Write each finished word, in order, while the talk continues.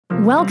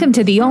Welcome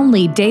to the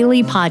only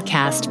daily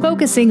podcast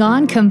focusing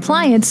on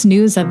compliance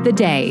news of the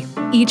day.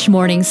 Each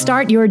morning,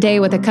 start your day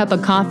with a cup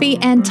of coffee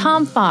and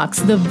Tom Fox,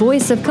 the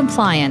voice of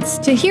compliance,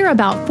 to hear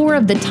about 4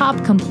 of the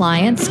top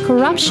compliance,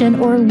 corruption,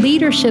 or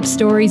leadership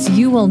stories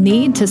you will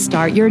need to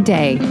start your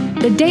day.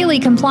 The Daily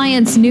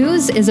Compliance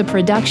News is a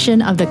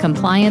production of the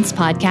Compliance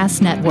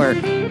Podcast Network.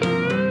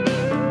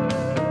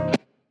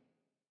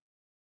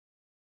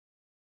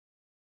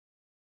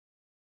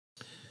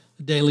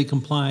 Daily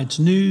Compliance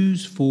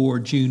News for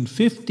June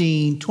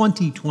 15,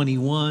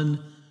 2021,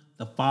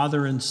 the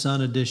Father and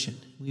Son edition.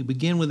 We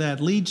begin with that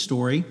lead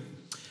story.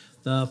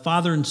 The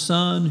father and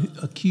son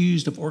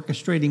accused of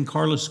orchestrating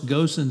Carlos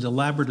Ghosn's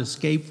elaborate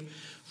escape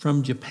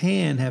from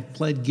Japan have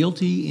pled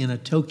guilty in a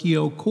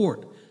Tokyo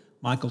court.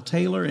 Michael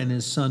Taylor and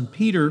his son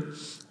Peter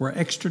were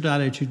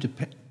extradited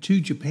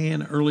to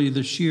Japan earlier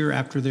this year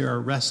after their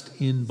arrest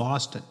in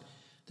Boston.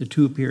 The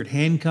two appeared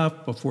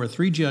handcuffed before a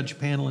 3-judge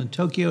panel in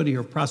Tokyo to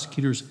hear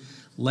prosecutors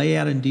lay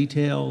out in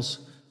details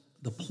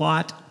the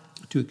plot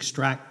to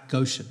extract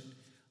Ghosn.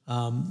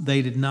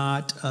 They did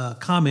not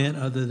comment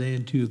other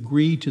than to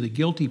agree to the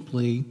guilty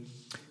plea,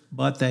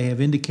 but they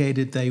have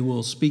indicated they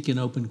will speak in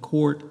open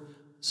court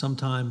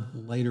sometime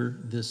later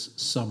this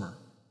summer.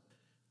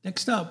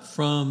 Next up,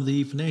 from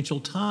the Financial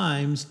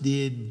Times,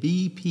 did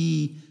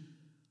BNP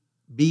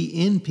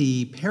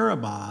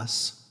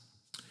Paribas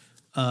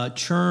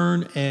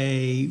churn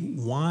a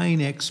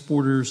wine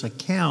exporter's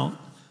account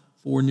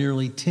for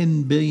nearly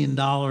 $10 billion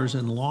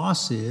in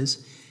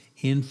losses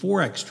in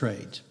Forex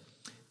trades.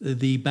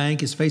 The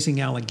bank is facing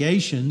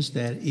allegations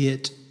that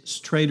its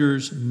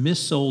traders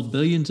missold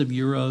billions of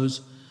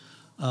euros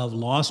of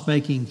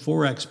loss-making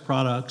Forex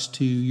products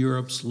to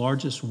Europe's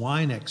largest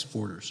wine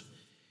exporters.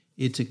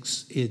 It's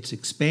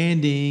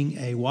expanding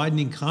a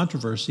widening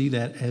controversy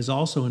that has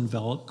also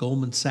enveloped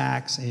Goldman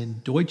Sachs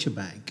and Deutsche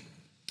Bank.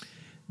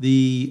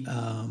 The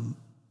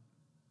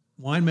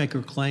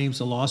winemaker claims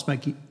the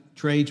loss-making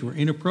trades were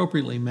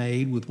inappropriately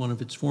made with one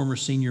of its former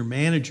senior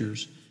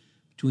managers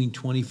between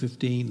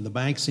 2015, the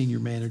bank's senior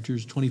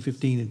managers,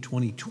 2015 and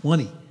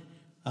 2020.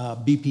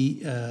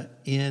 BNP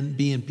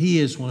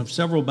is one of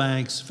several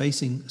banks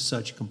facing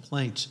such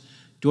complaints.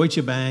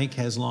 Deutsche Bank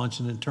has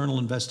launched an internal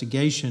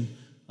investigation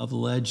of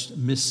alleged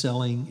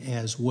mis-selling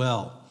as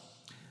well.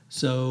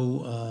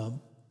 So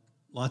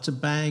lots of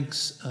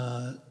banks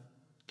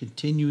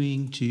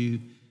continuing to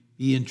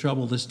be in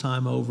trouble, this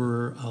time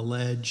over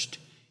alleged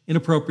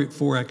inappropriate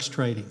Forex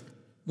trading.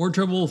 More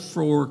trouble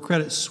for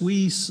Credit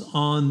Suisse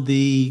on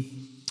the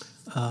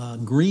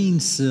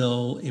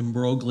Greensill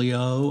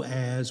imbroglio,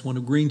 as one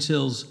of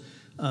Greensill's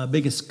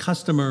biggest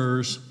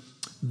customers,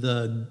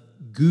 the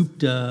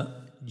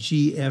Gupta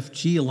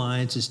GFG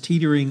Alliance, is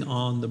teetering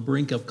on the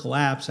brink of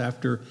collapse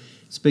after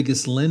its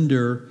biggest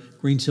lender,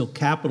 Greensill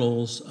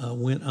Capitals,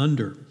 went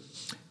under.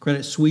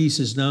 Credit Suisse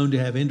is known to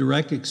have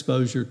indirect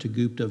exposure to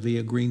Gupta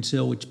via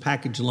Greensill, which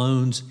packaged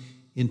loans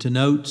into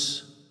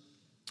notes.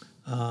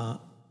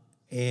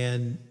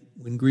 And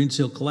when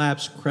Greensill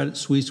collapsed, Credit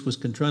Suisse was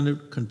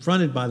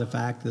confronted by the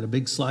fact that a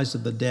big slice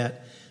of the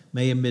debt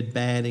may have been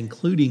bad,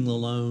 including the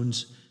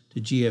loans to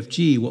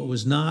GFG. What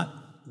was not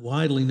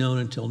widely known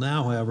until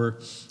now, however,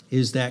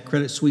 is that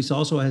Credit Suisse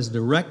also has a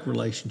direct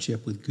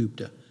relationship with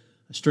Gupta.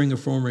 A string of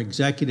former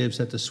executives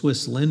at the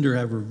Swiss lender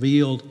have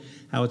revealed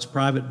how its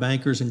private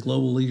bankers and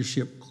global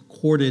leadership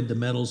courted the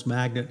metals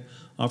magnate,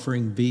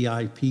 offering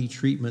VIP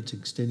treatments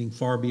extending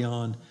far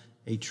beyond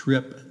a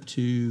trip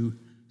to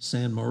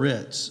San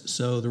Moritz.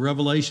 So the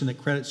revelation that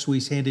Credit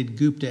Suisse handed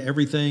Gupta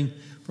everything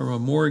from a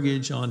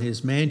mortgage on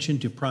his mansion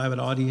to private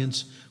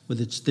audience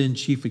with its then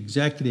chief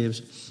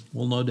executives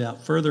will no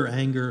doubt further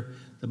anger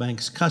the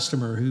bank's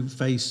customer, who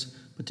face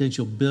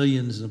potential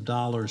billions of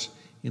dollars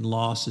in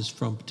losses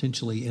from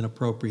potentially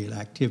inappropriate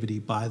activity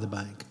by the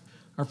bank.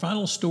 Our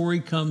final story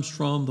comes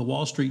from the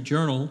Wall Street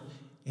Journal,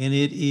 and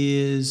it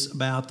is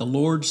about the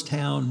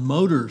Lordstown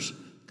Motors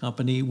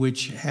Company,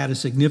 which had a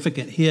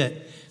significant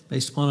hit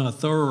based upon a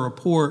thorough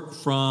report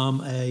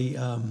from a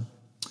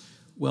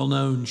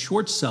well-known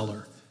short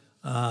seller.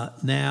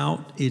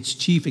 Now, its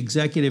chief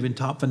executive and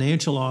top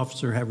financial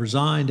officer have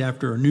resigned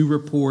after a new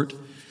report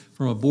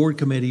from a board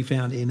committee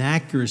found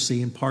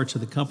inaccuracy in parts of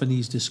the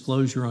company's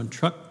disclosure on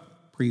truck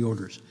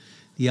pre-orders.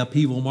 The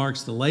upheaval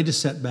marks the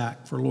latest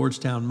setback for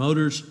Lordstown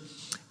Motors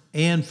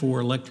and for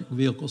electric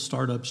vehicle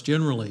startups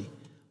generally.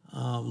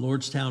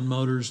 Lordstown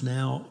Motors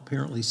now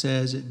apparently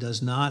says it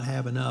does not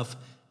have enough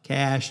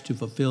cash to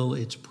fulfill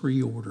its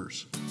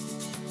pre-orders.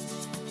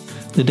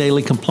 The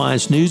Daily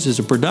Compliance News is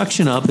a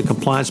production of the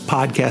Compliance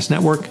Podcast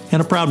Network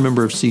and a proud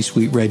member of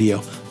C-Suite Radio.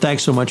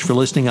 Thanks so much for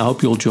listening. I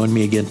hope you'll join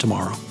me again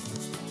tomorrow.